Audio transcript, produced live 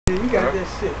You got that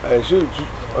shit. Hey, shoot.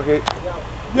 Okay.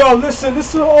 Yo, listen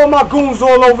to all my goons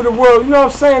all over the world. You know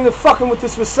what I'm saying? They're fucking with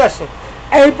this recession.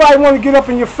 Everybody want to get up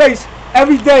in your face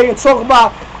every day and talk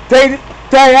about that.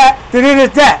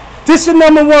 This your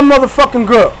number one motherfucking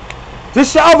girl.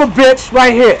 This your other bitch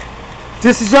right here.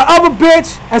 This is your other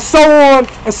bitch, and so on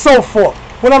and so forth.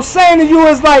 What I'm saying to you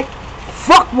is like,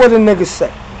 fuck what a nigga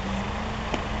say.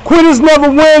 Quitters never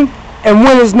win, and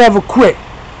winners never quit.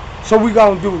 So we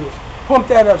gonna do this. Pump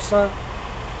that up, son.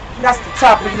 That's the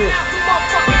top of this.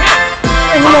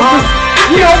 And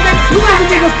you know,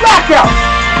 niggas blackouts.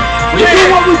 We do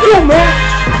what we do, man.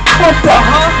 Pump that.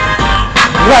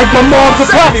 Like my mom's a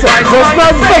pizza, there's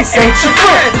no face, ain't your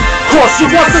friend. Course you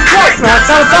once or twice, 9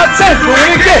 times out of 10, do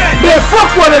it again. Man, fuck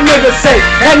what a nigga say.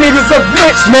 That nigga's a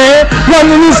bitch, man.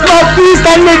 Running his mouthpiece,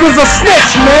 that nigga's a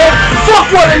snitch, man. Fuck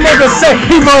what a nigga say.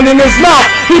 He running his mouth.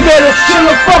 He better chill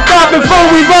the fuck out before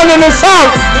we run in his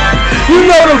house. You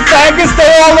know them faggots,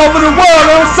 they all over the world.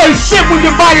 They don't say shit when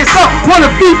you're by yourself. Wanna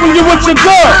beef when you with your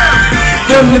girl.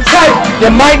 Them the type,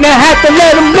 you might not have to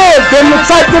let them live. Them the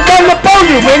type to run up on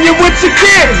you when you with your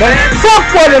kid, man. Fuck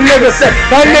what a nigga say.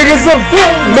 That nigga's a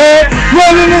bitch, man.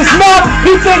 Running his mouth,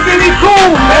 he thinking he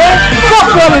cool, man.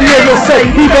 Fuck what a nigga say.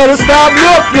 He better stop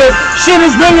looking. Shit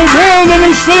is really real in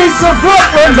these streets of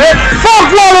Brooklyn, man.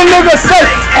 Fuck what a nigga say.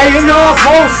 Hey, you know,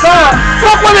 whole side.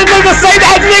 Fuck what a nigga say.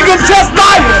 That nigga just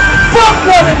lying. Fuck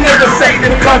what a nigga say.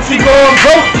 The country going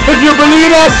broke. If you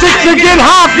believe that shit, you get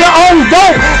high off your own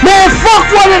dope. Man, fuck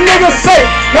what a nigga say.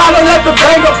 Gotta let the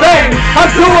banger bang. I'm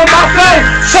doing my thing.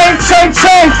 Change.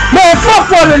 Man,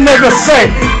 fuck what a nigga say.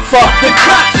 Fuck the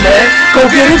cops, man. Go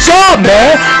get a job,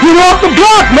 man. Get off the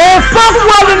block, man. Fuck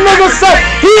what a nigga say.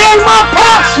 He ain't my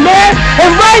pops, man.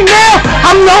 And right now,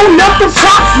 I'm known up the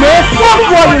chops, man. Fuck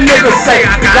what a nigga say.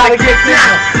 Gotta get this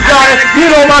one. Gotta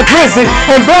get on my grizzly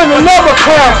and burn another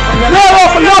crown. Let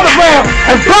off another round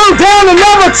and burn down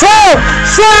another town.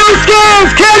 Sound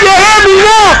scams, can you hear me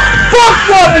now? Fuck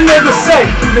what a nigga say.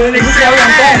 Man, nigga say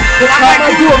I'm bad. I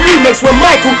might do a remix with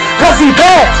Michael, cause he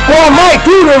bad. Or I might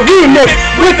do the remix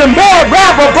with the mad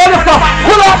rapper. But if I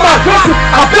pull out my pistol,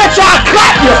 I bet you I'll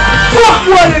clap you. Fuck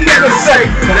what a nigga say.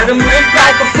 Let him live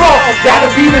like a fraud. Gotta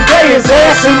be the day his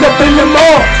ass end up in the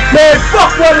mall. Man,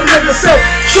 fuck what a nigga say.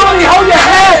 Shorty, hold your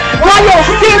head. Why your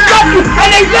skin left you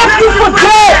and they left you for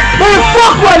dead? Man,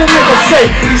 fuck what a nigga say.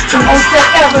 He's too on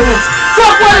that evidence.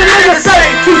 Fuck what a nigga say.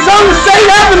 He's on the same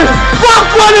evidence.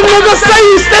 Fuck what a nigga say.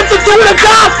 He stepped into the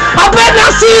cops. I bet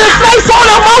not see his face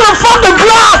on a motherfucking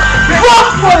block.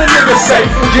 Fuck what a nigga say.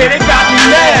 Yeah, they got me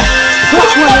mad. Fuck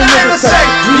what a nigga say.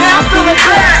 Yeah, I'm feeling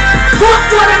bad.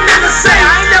 Fuck what a nigga say.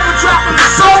 I ain't never dropping the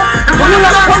soul. And when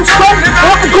I come straight,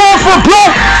 I'm going for a blow.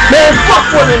 Man, fuck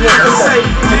what a nigga say.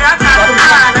 Yeah, I got to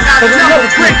ride. I got to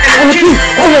quick. And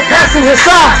you're passing his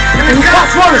side. And the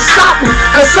cops want to stop me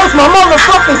and search my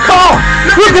motherfucking car.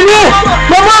 Look at this,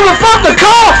 my motherfucking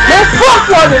car. Man, fuck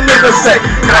what a nigga say.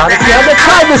 Gotta get the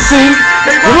privacy.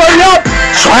 Run up,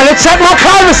 trying to check my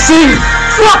privacy.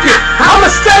 Fuck it, I'ma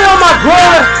stay on my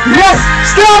grind. Yes,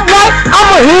 stay up right,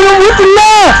 I'ma hit him with the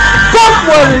line. Fuck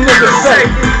what a nigga say.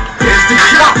 It's the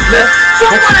clock, man.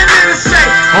 Fuck what a nigga say.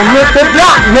 I'm with the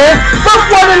block, man. Fuck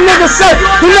what a nigga say.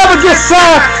 He never gets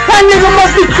signed. That nigga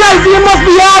must be crazy. He must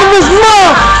be out of his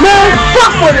mind, man.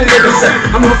 Fuck what a nigga say.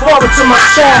 I'm a father to my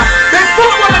child. Man,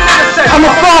 fuck what a nigga say. I'm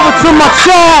a father to my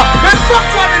child. Man, fuck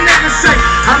what a nigga say.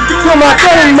 I'm doing my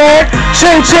thing, man.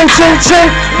 Ching, bling,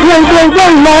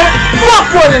 man.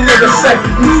 Fuck what a nigga say.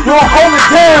 You don't hold it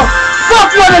down.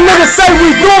 Fuck what a nigga say.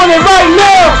 We doing it right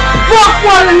now. Fuck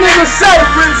what a nigga say.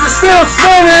 Rims are still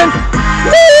spinning.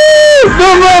 Woo!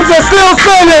 The rims are still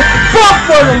spinning.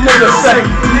 Fuck what a nigga say.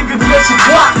 Nigga, get your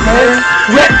block, man.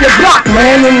 Wreck your block,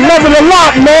 man, and never the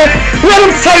lot, man. Let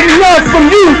them take love from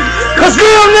you. Cause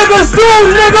real niggas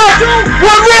do, nigga.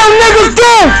 What real niggas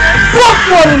do.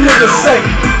 Fuck what a nigga say.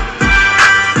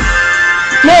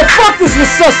 Man, fuck this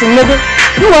recession, nigga.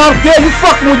 You out there, you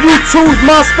fucking with YouTube,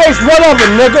 MySpace, whatever,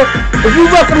 nigga. If you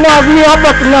recognize me, I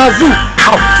recognize you.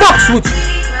 I'll fucks with you.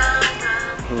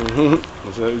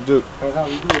 That's how you do. That's how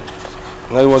we do it.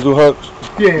 Now you wanna do hugs?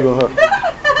 Yeah. You want hugs?